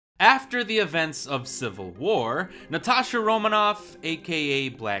After the events of Civil War, Natasha Romanoff, aka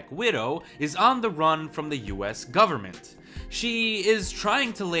Black Widow, is on the run from the US government. She is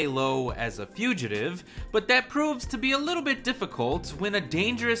trying to lay low as a fugitive, but that proves to be a little bit difficult when a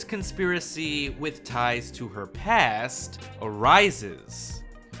dangerous conspiracy with ties to her past arises.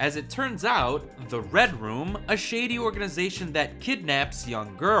 As it turns out, the Red Room, a shady organization that kidnaps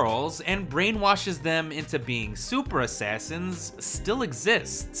young girls and brainwashes them into being super assassins, still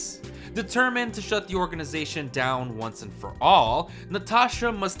exists. Determined to shut the organization down once and for all,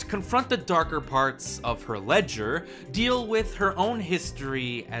 Natasha must confront the darker parts of her ledger, deal with her own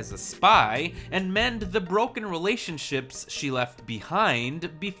history as a spy, and mend the broken relationships she left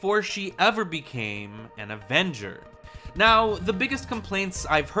behind before she ever became an Avenger. Now, the biggest complaints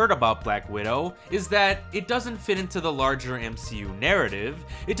I've heard about Black Widow is that it doesn't fit into the larger MCU narrative,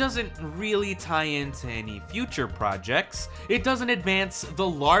 it doesn't really tie into any future projects, it doesn't advance the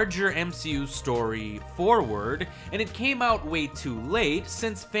larger MCU story forward, and it came out way too late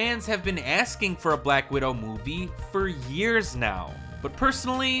since fans have been asking for a Black Widow movie for years now. But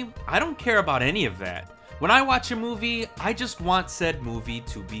personally, I don't care about any of that. When I watch a movie, I just want said movie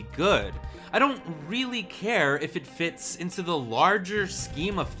to be good. I don't really care if it fits into the larger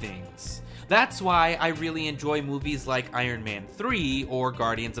scheme of things. That's why I really enjoy movies like Iron Man 3 or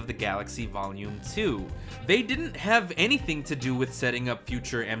Guardians of the Galaxy Volume 2. They didn't have anything to do with setting up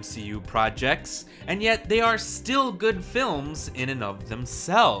future MCU projects, and yet they are still good films in and of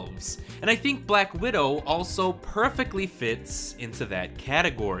themselves. And I think Black Widow also perfectly fits into that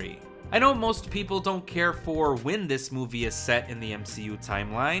category. I know most people don't care for when this movie is set in the MCU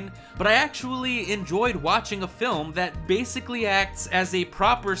timeline, but I actually enjoyed watching a film that basically acts as a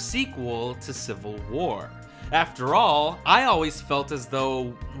proper sequel to Civil War. After all, I always felt as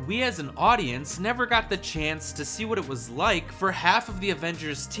though we as an audience never got the chance to see what it was like for half of the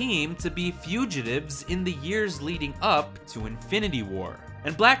Avengers team to be fugitives in the years leading up to Infinity War.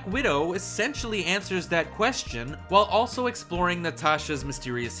 And Black Widow essentially answers that question while also exploring Natasha's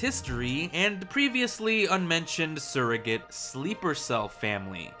mysterious history and the previously unmentioned surrogate sleeper cell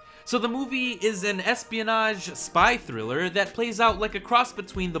family. So the movie is an espionage spy thriller that plays out like a cross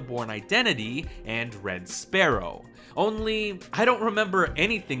between The Bourne Identity and Red Sparrow. Only, I don't remember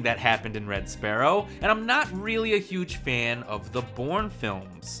anything that happened in Red Sparrow, and I'm not really a huge fan of the Bourne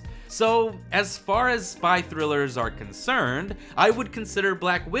films. So, as far as spy thrillers are concerned, I would consider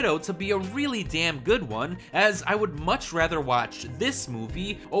Black Widow to be a really damn good one, as I would much rather watch this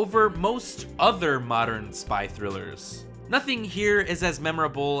movie over most other modern spy thrillers. Nothing here is as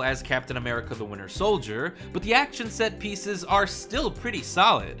memorable as Captain America: The Winter Soldier, but the action set pieces are still pretty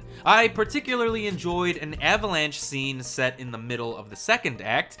solid. I particularly enjoyed an avalanche scene set in the middle of the second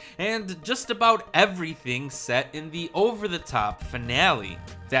act, and just about everything set in the over-the-top finale.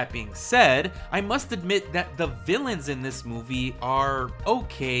 That being said, I must admit that the villains in this movie are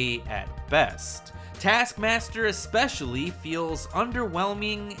okay at best. Taskmaster especially feels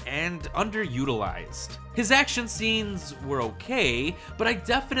underwhelming and underutilized. His action scenes were okay, but I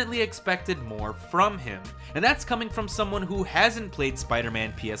definitely expected more from him. And that's coming from someone who hasn't played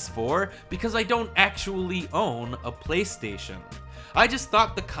Spider-Man PS4 because I don't actually own a PlayStation. I just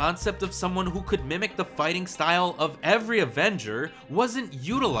thought the concept of someone who could mimic the fighting style of every Avenger wasn't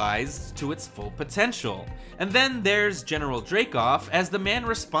utilized to its full potential. And then there's General Dreykov as the man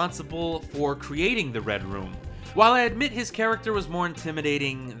responsible for creating the Red Room. While I admit his character was more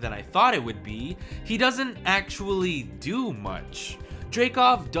intimidating than I thought it would be, he doesn't actually do much.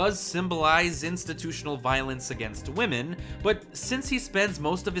 Dreykov does symbolize institutional violence against women, but since he spends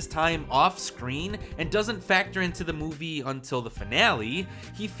most of his time off-screen and doesn't factor into the movie until the finale,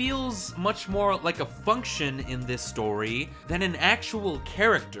 he feels much more like a function in this story than an actual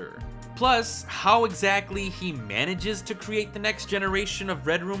character. Plus, how exactly he manages to create the next generation of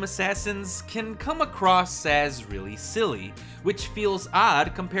Red Room assassins can come across as really silly, which feels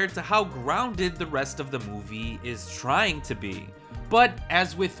odd compared to how grounded the rest of the movie is trying to be. But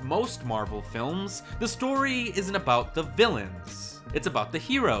as with most Marvel films, the story isn't about the villains. It's about the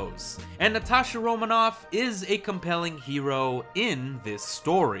heroes. And Natasha Romanoff is a compelling hero in this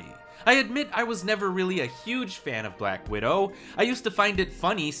story. I admit I was never really a huge fan of Black Widow. I used to find it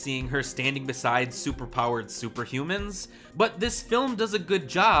funny seeing her standing beside superpowered superhumans, but this film does a good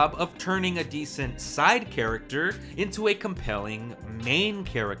job of turning a decent side character into a compelling main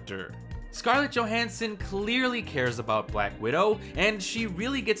character. Scarlett Johansson clearly cares about Black Widow, and she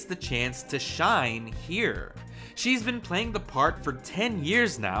really gets the chance to shine here. She's been playing the part for 10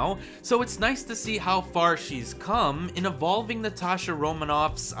 years now, so it's nice to see how far she's come in evolving Natasha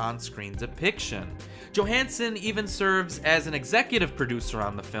Romanoff's on-screen depiction. Johansson even serves as an executive producer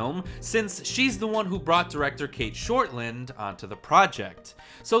on the film, since she's the one who brought director Kate Shortland onto the project.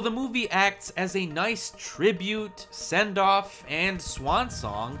 So the movie acts as a nice tribute, send-off, and swan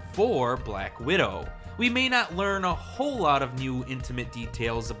song for Black Widow. We may not learn a whole lot of new intimate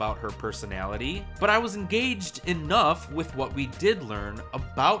details about her personality, but I was engaged enough with what we did learn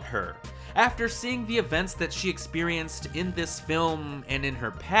about her. After seeing the events that she experienced in this film and in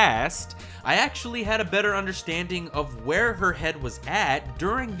her past, I actually had a better understanding of where her head was at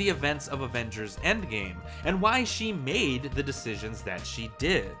during the events of Avengers Endgame, and why she made the decisions that she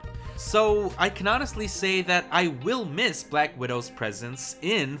did. So I can honestly say that I will miss Black Widow's presence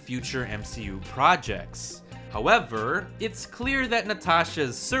in future MCU projects. However, it's clear that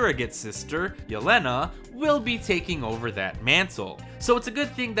Natasha's surrogate sister, Yelena, will be taking over that mantle. So it's a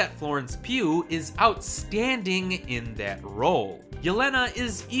good thing that Florence Pugh is outstanding in that role. Yelena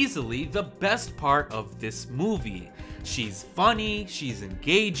is easily the best part of this movie. She's funny, she's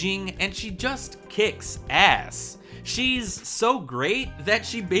engaging, and she just kicks ass. She's so great that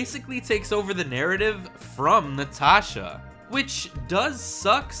she basically takes over the narrative from Natasha. Which does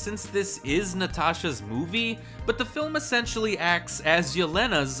suck since this is Natasha's movie, but the film essentially acts as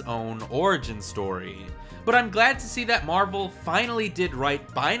Yelena's own origin story. But I'm glad to see that Marvel finally did right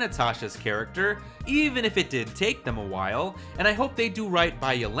by Natasha's character, even if it did take them a while, and I hope they do right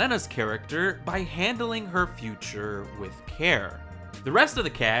by Yelena's character by handling her future with care. The rest of the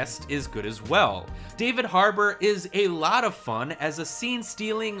cast is good as well. David Harbour is a lot of fun as a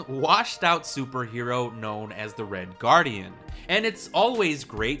scene-stealing, washed-out superhero known as the Red Guardian. And it's always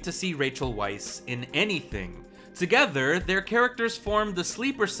great to see Rachel Weisz in anything. Together, their characters form the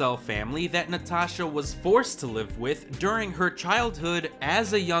Sleeper Cell family that Natasha was forced to live with during her childhood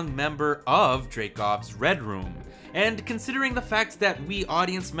as a young member of Dreykov's Red Room. And considering the fact that we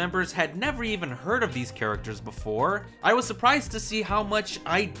audience members had never even heard of these characters before, I was surprised to see how much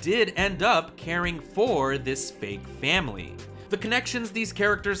I did end up caring for this fake family. The connections these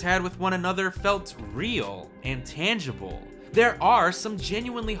characters had with one another felt real and tangible. There are some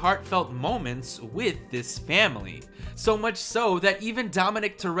genuinely heartfelt moments with this family, so much so that even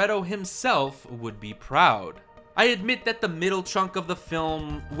Dominic Toretto himself would be proud. I admit that the middle chunk of the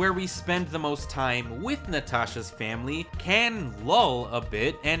film, where we spend the most time with Natasha's family, can lull a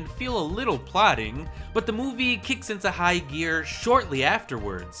bit and feel a little plodding, but the movie kicks into high gear shortly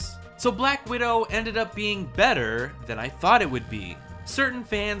afterwards. So Black Widow ended up being better than I thought it would be. Certain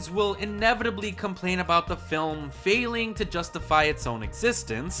fans will inevitably complain about the film failing to justify its own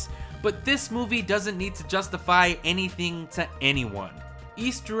existence, but this movie doesn't need to justify anything to anyone.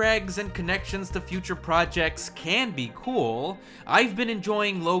 Easter eggs and connections to future projects can be cool. I've been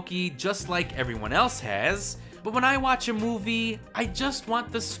enjoying Loki just like everyone else has, but when I watch a movie, I just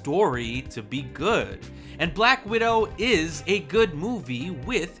want the story to be good. And Black Widow is a good movie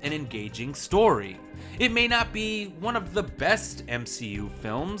with an engaging story. It may not be one of the best MCU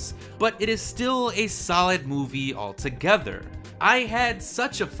films, but it is still a solid movie altogether. I had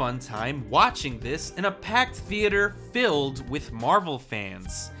such a fun time watching this in a packed theater filled with Marvel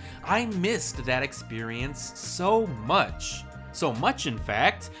fans. I missed that experience so much. So much, in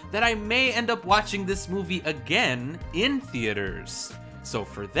fact, that I may end up watching this movie again in theaters. So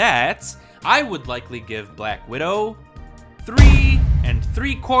for that, I would likely give Black Widow 3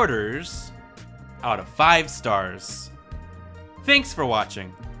 3/4 out of 5 stars. Thanks for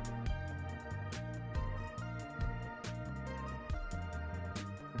watching.